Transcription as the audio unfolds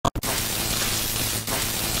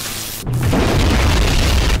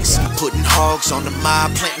Putting hogs on the mob,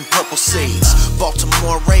 planting purple seeds.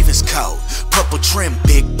 Baltimore Ravens code, purple trim,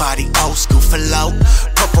 big body, old school for low.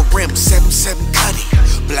 Purple rim, 7-7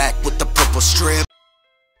 cutty, black with the purple strip.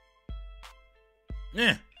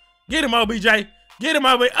 Yeah, get him, OBJ. Get him,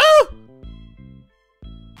 OBJ. Oh!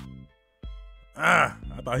 I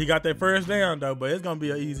thought he got that first down though, but it's gonna be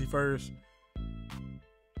an easy first.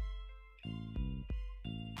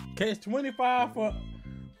 Catch 25 for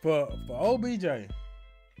OBJ.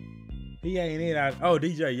 He ain't in. Oh,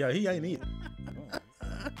 DJ, yeah, he ain't in.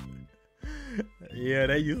 Yeah,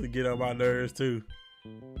 they used to get on my nerves too.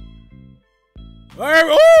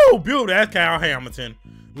 Oh, beautiful. That's Kyle Hamilton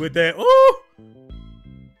with that. Oh,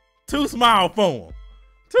 too small for him.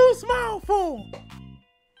 Too small for him.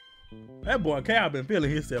 That boy Cal been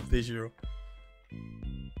feeling himself this year.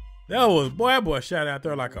 That boy shot out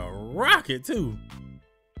there like a rocket too.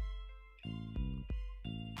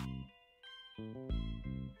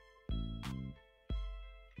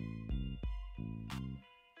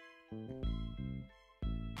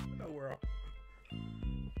 No world.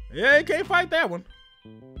 Yeah, he can't fight that one.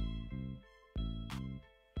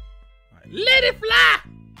 Right, let it fly.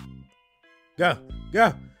 Go,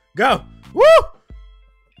 go, go. Woo!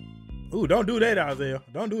 Ooh, don't do that, Isaiah.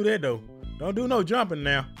 Don't do that, though. Don't do no jumping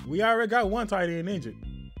now. We already got one tight end injured.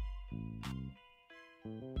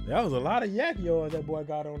 That was a lot of yak yards that boy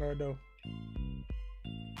got on there, though.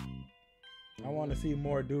 I want to see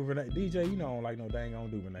more Duvernay. DJ, you know I don't like no dang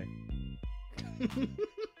on Duvernay.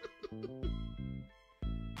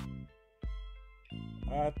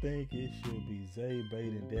 I think it should be Zay,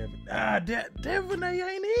 Bate, and Devin. Duvernay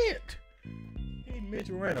ain't it. He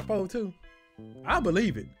Mitchell ran a 4-2. I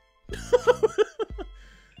believe it.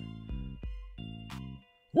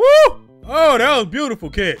 Woo! Oh, that was a beautiful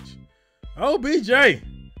catch. OBJ.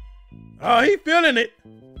 Oh, he feeling it.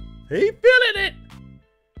 He feeling it.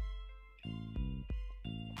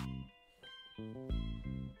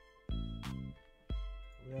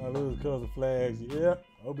 We gonna lose because of flags. Yeah.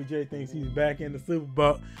 OBJ thinks he's back in the Super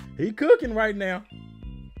Bowl. He cooking right now.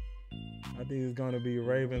 I think it's gonna be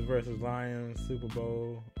Ravens versus Lions Super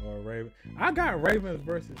Bowl or Ravens. I got Ravens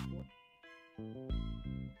versus.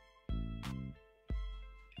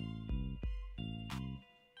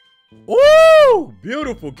 Ooh,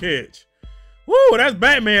 beautiful catch. Woo, that's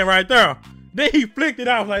Batman right there. Then he flicked it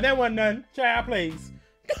off like that wasn't nothing. Child plays.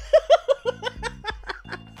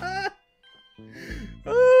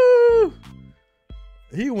 Ooh.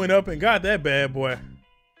 He went up and got that bad boy.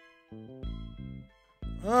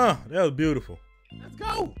 That was beautiful. Let's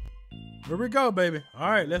go. Here we go, baby. All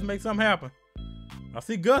right, let's make something happen. I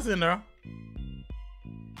see Gus in there.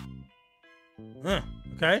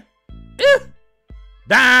 Okay.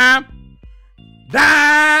 Dime.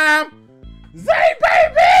 Dime. Zay,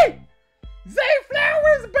 baby. Zay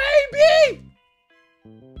Flowers, baby.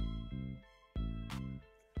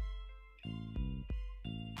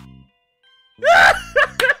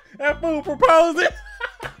 That fool proposing.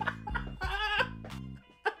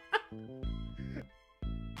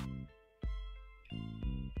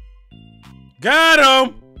 Got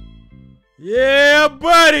him. Yeah,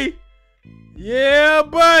 buddy. Yeah,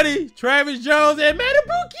 buddy. Travis Jones and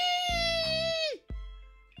Matabuki.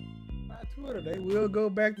 My Twitter, they will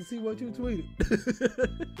go back to see what you tweeted.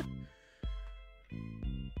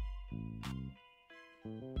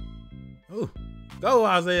 Ooh, go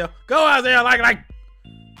Isaiah. Go Isaiah. Like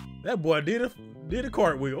that boy did a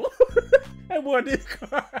cartwheel. That boy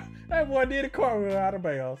did a cartwheel out of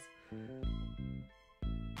bounds.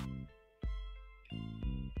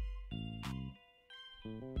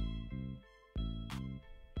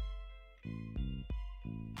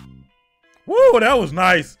 Woo, that was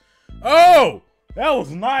nice. Oh, that was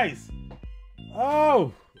nice.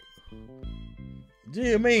 Oh,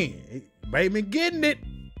 gee, man, baby, getting it.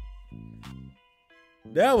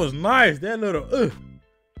 That was nice. That little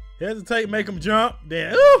hesitate, make him jump.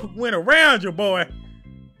 Then went around your boy.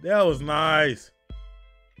 That was nice.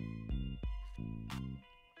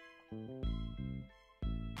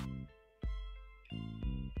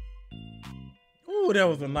 Ooh, that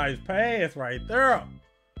was a nice pass right there.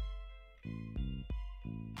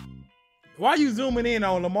 Why you zooming in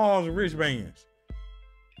on Lamar's wristbands?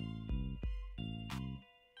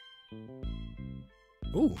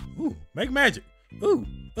 Ooh, make magic. Ooh,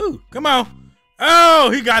 come on. Oh,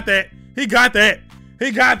 he got that. He got that. He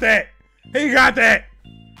got that. He got that.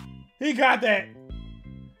 He got that.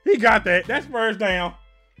 He got that. That's first down.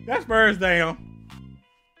 That's first down.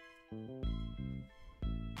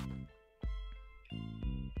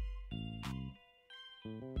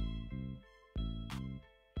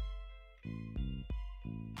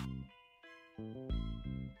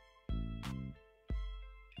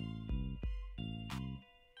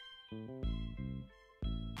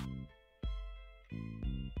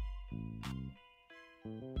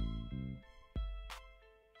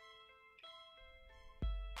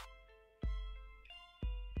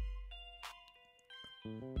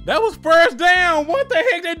 That was first down. What the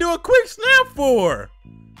heck they do a quick snap for?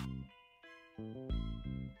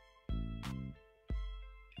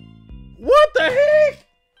 What the heck?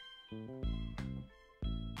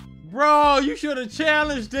 Bro, you should have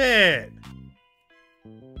challenged that.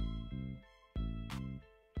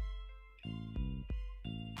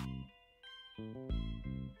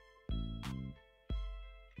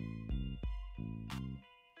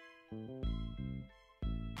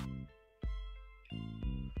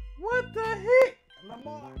 What the heck?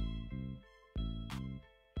 Lamar.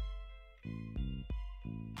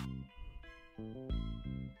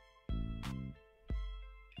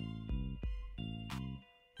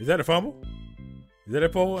 Is that a fumble? Is that a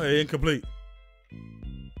fumble? Incomplete.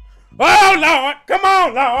 Oh, Lord. Come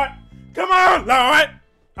on, Lord. Come on, Lord.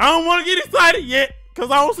 I don't want to get excited yet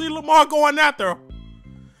because I don't see Lamar going out there.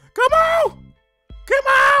 Come on. Come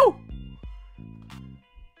on.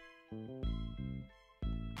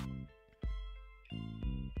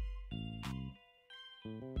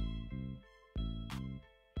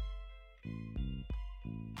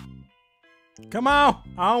 Come on.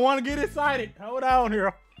 I don't want to get excited. Hold on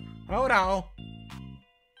here. Hold on.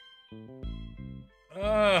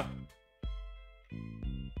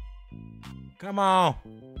 Come on.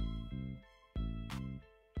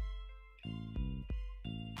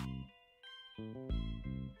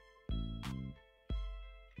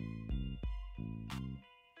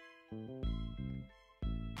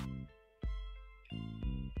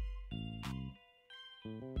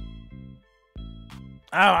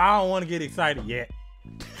 I don't want to get excited yet.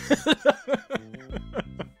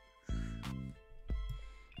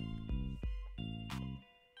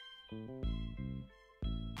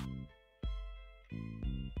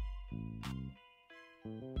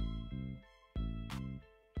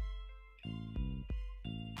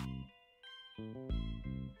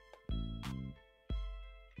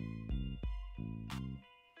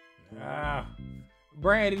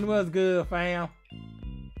 Brandon was good, fam.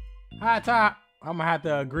 High top. I'm gonna have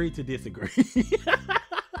to agree to disagree.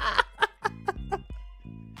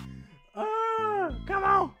 Come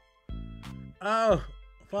on. Oh,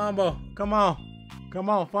 fumble. Come on. Come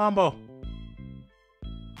on, fumble.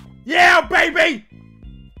 Yeah, baby.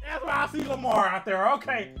 That's why I see Lamar out there.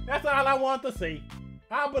 Okay, that's all I want to see.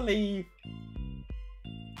 I believe.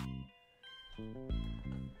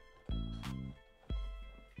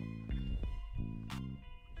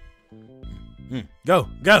 Go,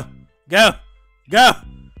 go, go, go.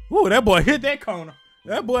 Ooh, that boy hit that corner.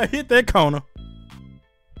 That boy hit that corner.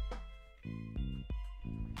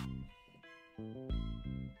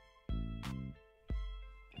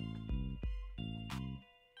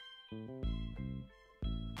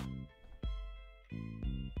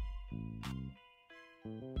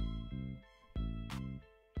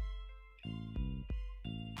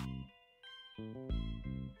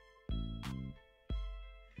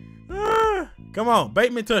 Come on,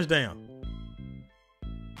 Bateman touchdown.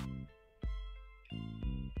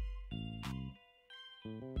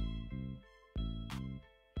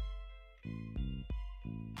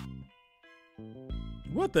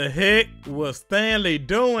 What the heck was Stanley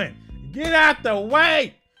doing? Get out the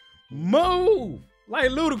way. Move. Like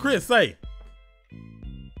Ludacris say.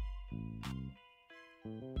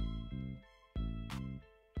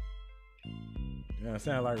 Yeah, it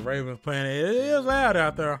sounds like Ravens playing. It is loud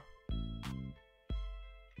out there.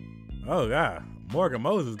 Oh, God. Morgan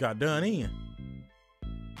Moses got done in.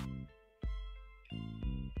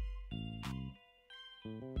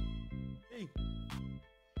 Hey.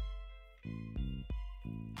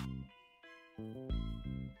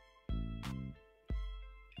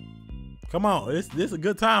 Come on. This is a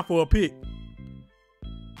good time for a pick.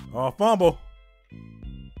 Or a fumble.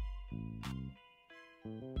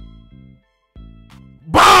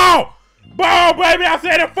 Ball! Ball, baby! I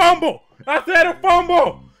said a fumble! I said a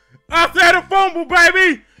fumble! I said a fumble,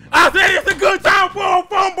 baby! I said it's a good time for a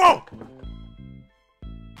fumble!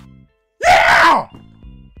 Yeah! Oh,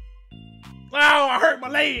 I hurt my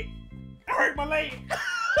leg. I hurt my leg.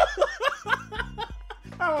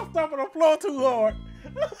 I was stomping the floor too hard.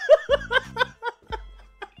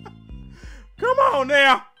 Come on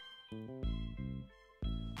now.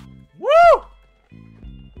 Woo!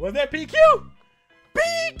 Was that PQ?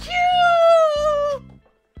 PQ!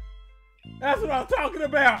 That's what I'm talking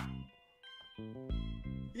about.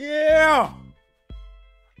 Yeah.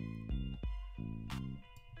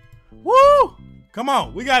 Woo! Come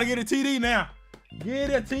on, we gotta get a TD now. Get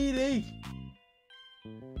a TD.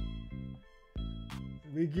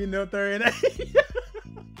 We getting up there in 8.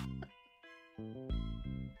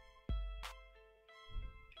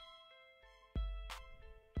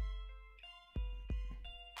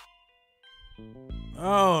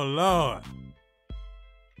 Oh, Lord.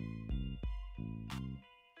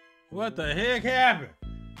 What the heck happened?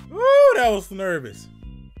 Woo, that was nervous.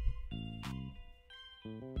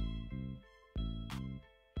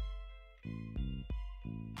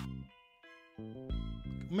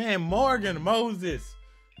 Man, Morgan Moses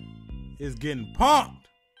is getting pumped.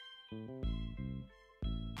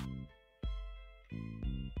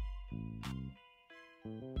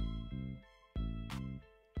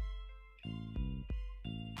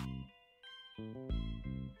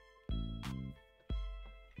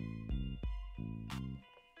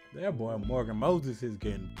 That boy Morgan Moses is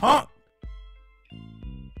getting pumped.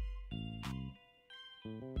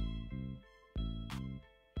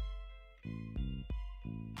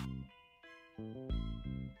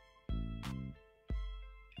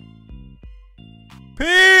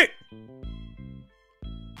 Pick!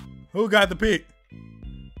 Who got the pick?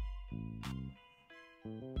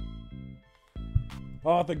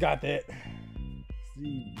 Arthur got that.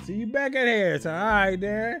 See you back at Harrison. All right,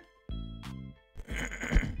 Darren.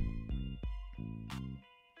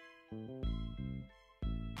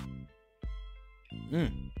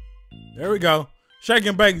 There we go. Shake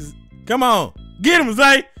and bake. Come on. Get him,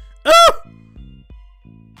 Zay. Ooh!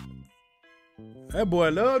 That boy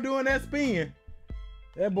love doing that spin.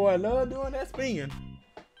 That boy love doing that spin.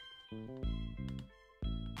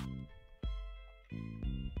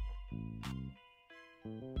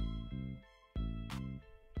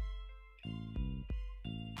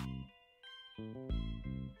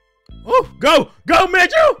 Oh, go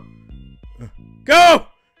Mitchell! Go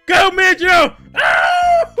Mitchell!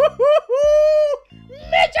 Oh,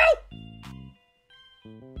 Mitchell!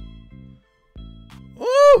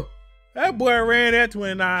 Ooh, that boy ran that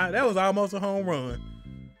 29. That was almost a home run.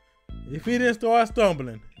 If he didn't start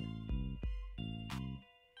stumbling.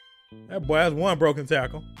 That boy has one broken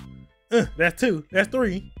tackle. That's two. That's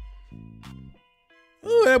three.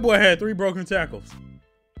 Ooh, that boy had 3 broken tackles.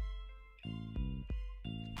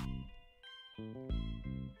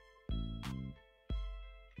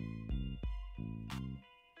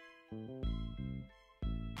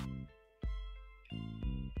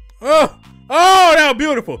 Oh, that was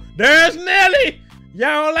beautiful. There's Nelly.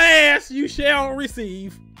 Y'all ask, you shall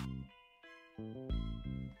receive.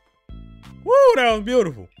 Woo, that was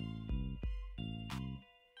beautiful.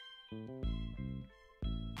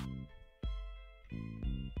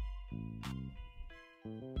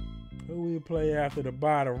 Who we play after the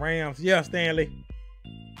bottom? Rams? Yeah, Stanley.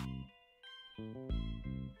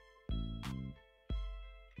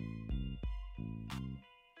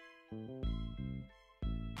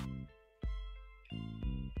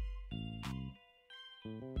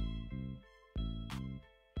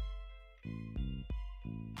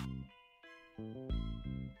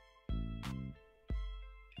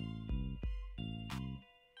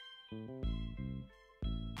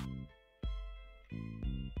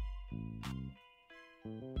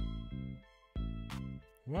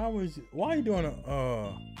 Why you doing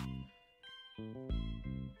a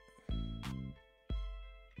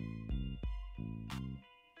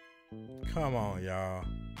come on, y'all.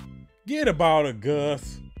 Get a ball to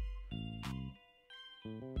Gus.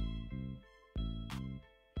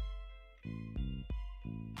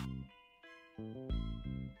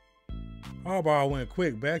 Harbaugh went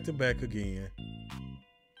quick back to back again.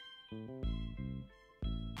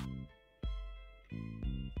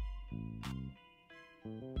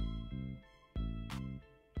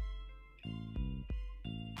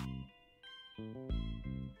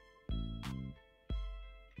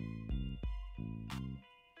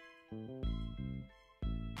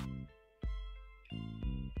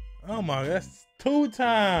 Oh my, that's 2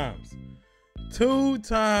 times. 2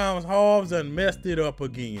 times Hobbs done messed it up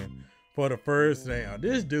again for the first down.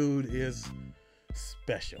 This dude is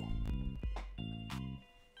special.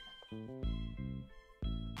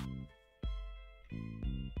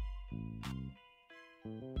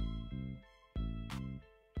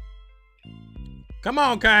 Come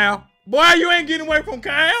on, Kyle. Boy, you ain't getting away from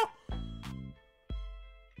Kyle.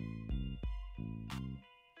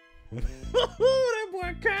 That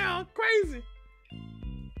boy Kyle, crazy.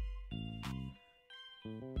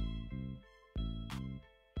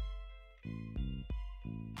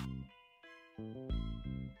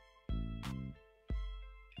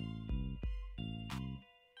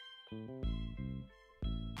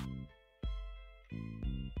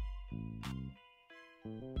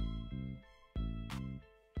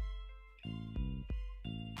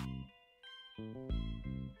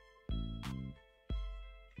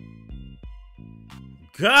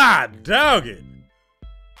 God dog it.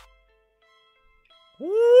 Woo!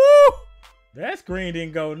 That screen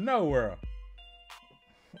didn't go nowhere.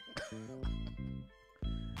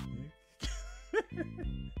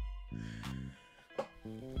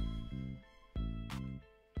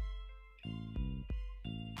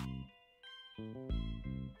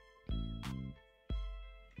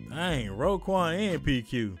 Dang, Roquan and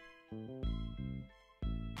PQ.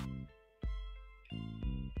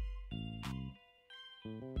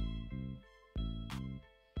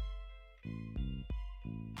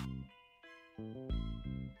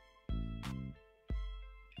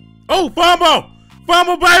 Oh, fumble!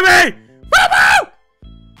 Fumble, baby! Fumble!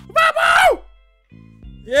 Fumble!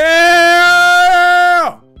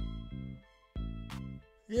 Yeah!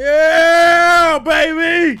 Yeah,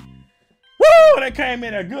 baby! Woo! That came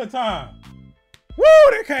in a good time. Woo!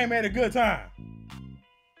 That came in a good time.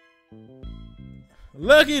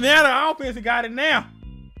 Lucky now the offense got it now.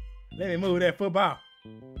 Let me move that football.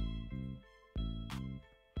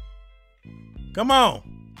 Come on.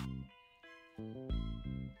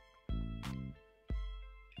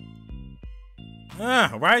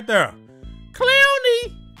 Right there.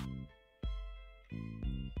 Clowny.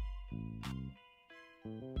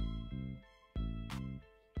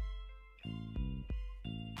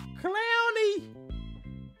 Clowny.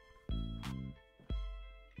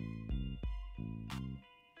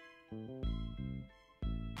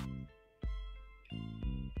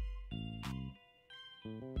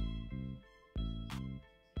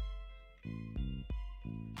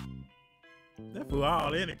 That fool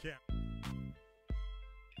all in the camp.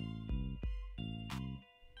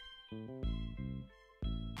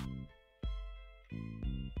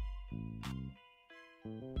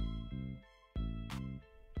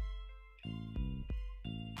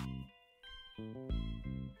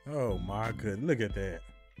 Oh my goodness, look at that.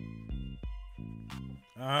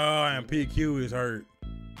 Oh, and PQ is hurt.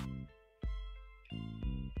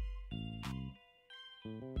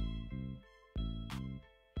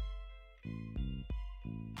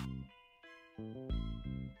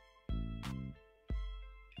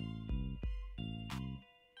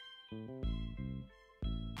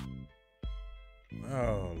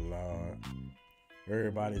 Oh Lord.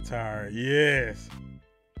 Everybody tired. Yes.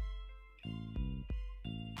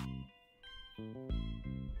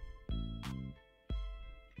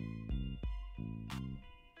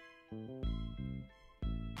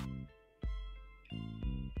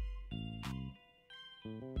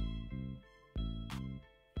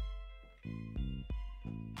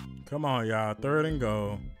 Come on, y'all. 3rd and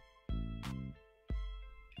goal.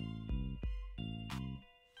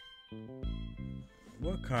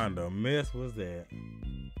 What kind of mess was that?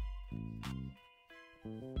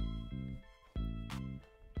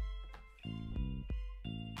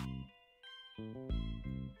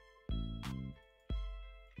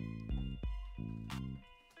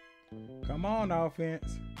 Come on,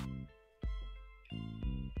 offense.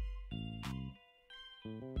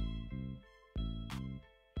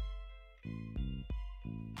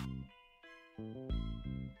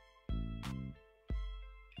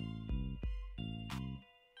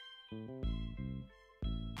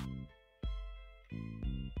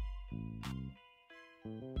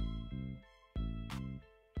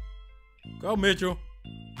 Go, Mitchell.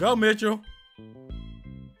 Go, Mitchell.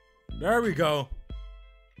 There we go.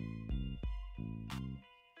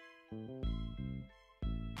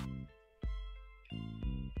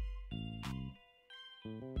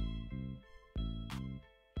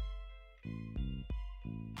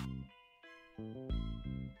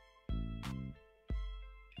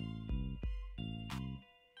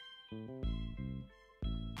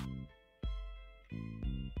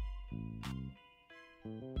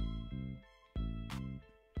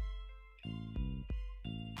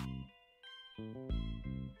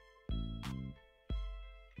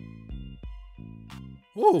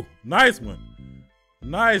 Ooh, nice one.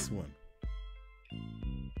 Nice one.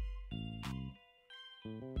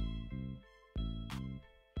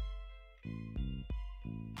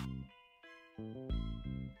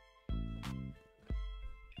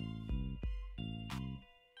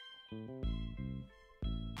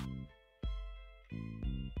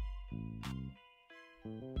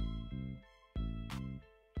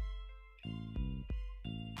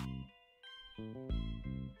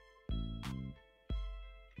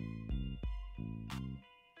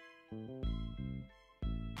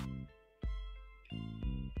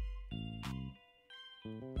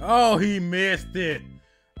 Oh, he missed it.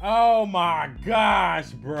 Oh my gosh,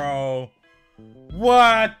 bro.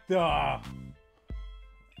 What the?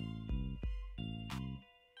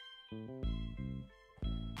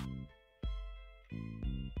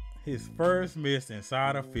 His first miss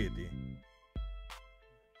inside of 50.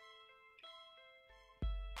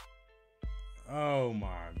 Oh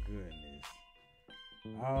my goodness.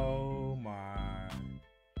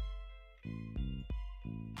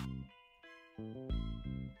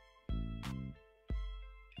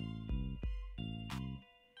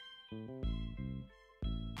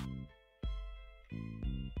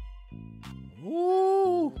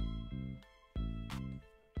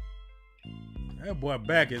 That boy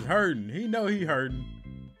back is hurting. He know he hurting.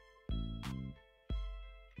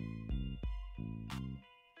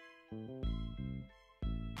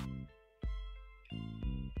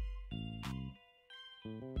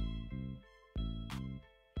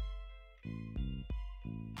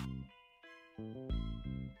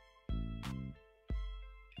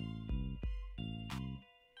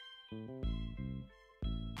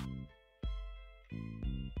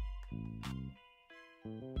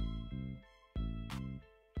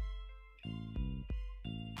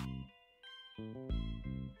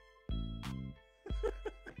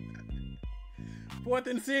 Fourth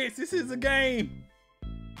and 6. This is a game.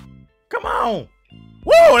 Come on.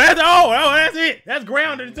 Whoa, that's that's it. That's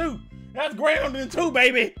grounded in 2. That's grounded in 2,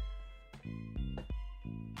 baby.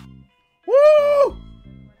 Woo!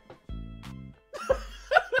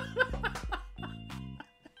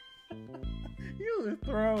 You just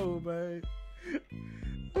throw, babe.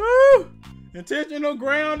 Woo! Intentional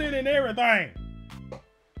grounding and everything.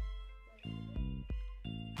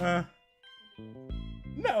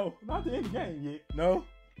 No, not to end the game yet. No,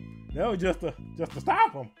 that was just to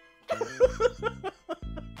stop him.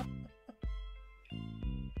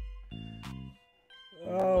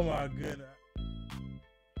 Oh my goodness.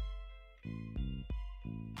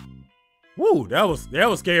 Woo, that was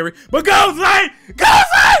scary. But go Zay! Go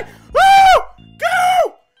Zay! Woo!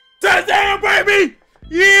 Go! Touchdown, baby!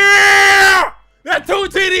 Yeah! That's 2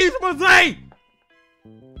 TDs for Zay!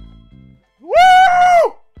 Woo!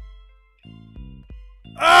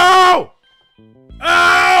 Oh!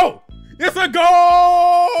 Oh! It's a goal!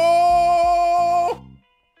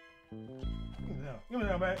 Give me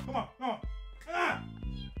that, man. Come on, come on. Ah!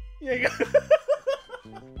 Yeah.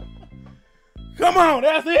 Come on,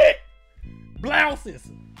 that's it. Blouses,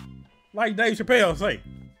 like Dave Chappelle say.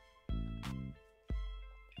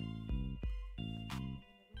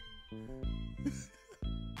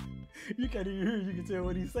 You can't even hear. You can tell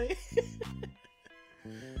what he's saying.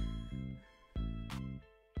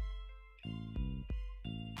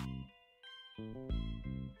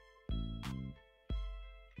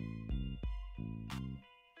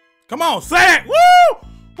 Come on, sack! Woo!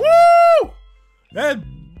 Woo! That's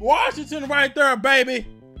Washington right there, baby.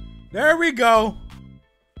 There we go.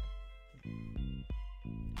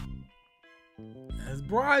 That's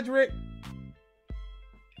Broderick.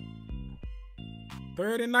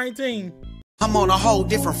 3rd and 19. I'm on a whole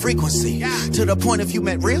different frequency. To the point if you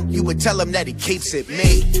meant real, you would tell him that he keeps it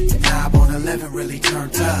me. Knob on 11 really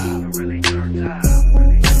turned up.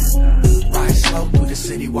 Ride slow through the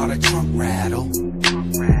city while the trunk rattle.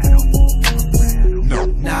 No.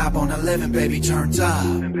 Knob on 11, baby, turned up.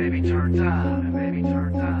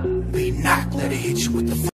 Be knocked, let it hit you with the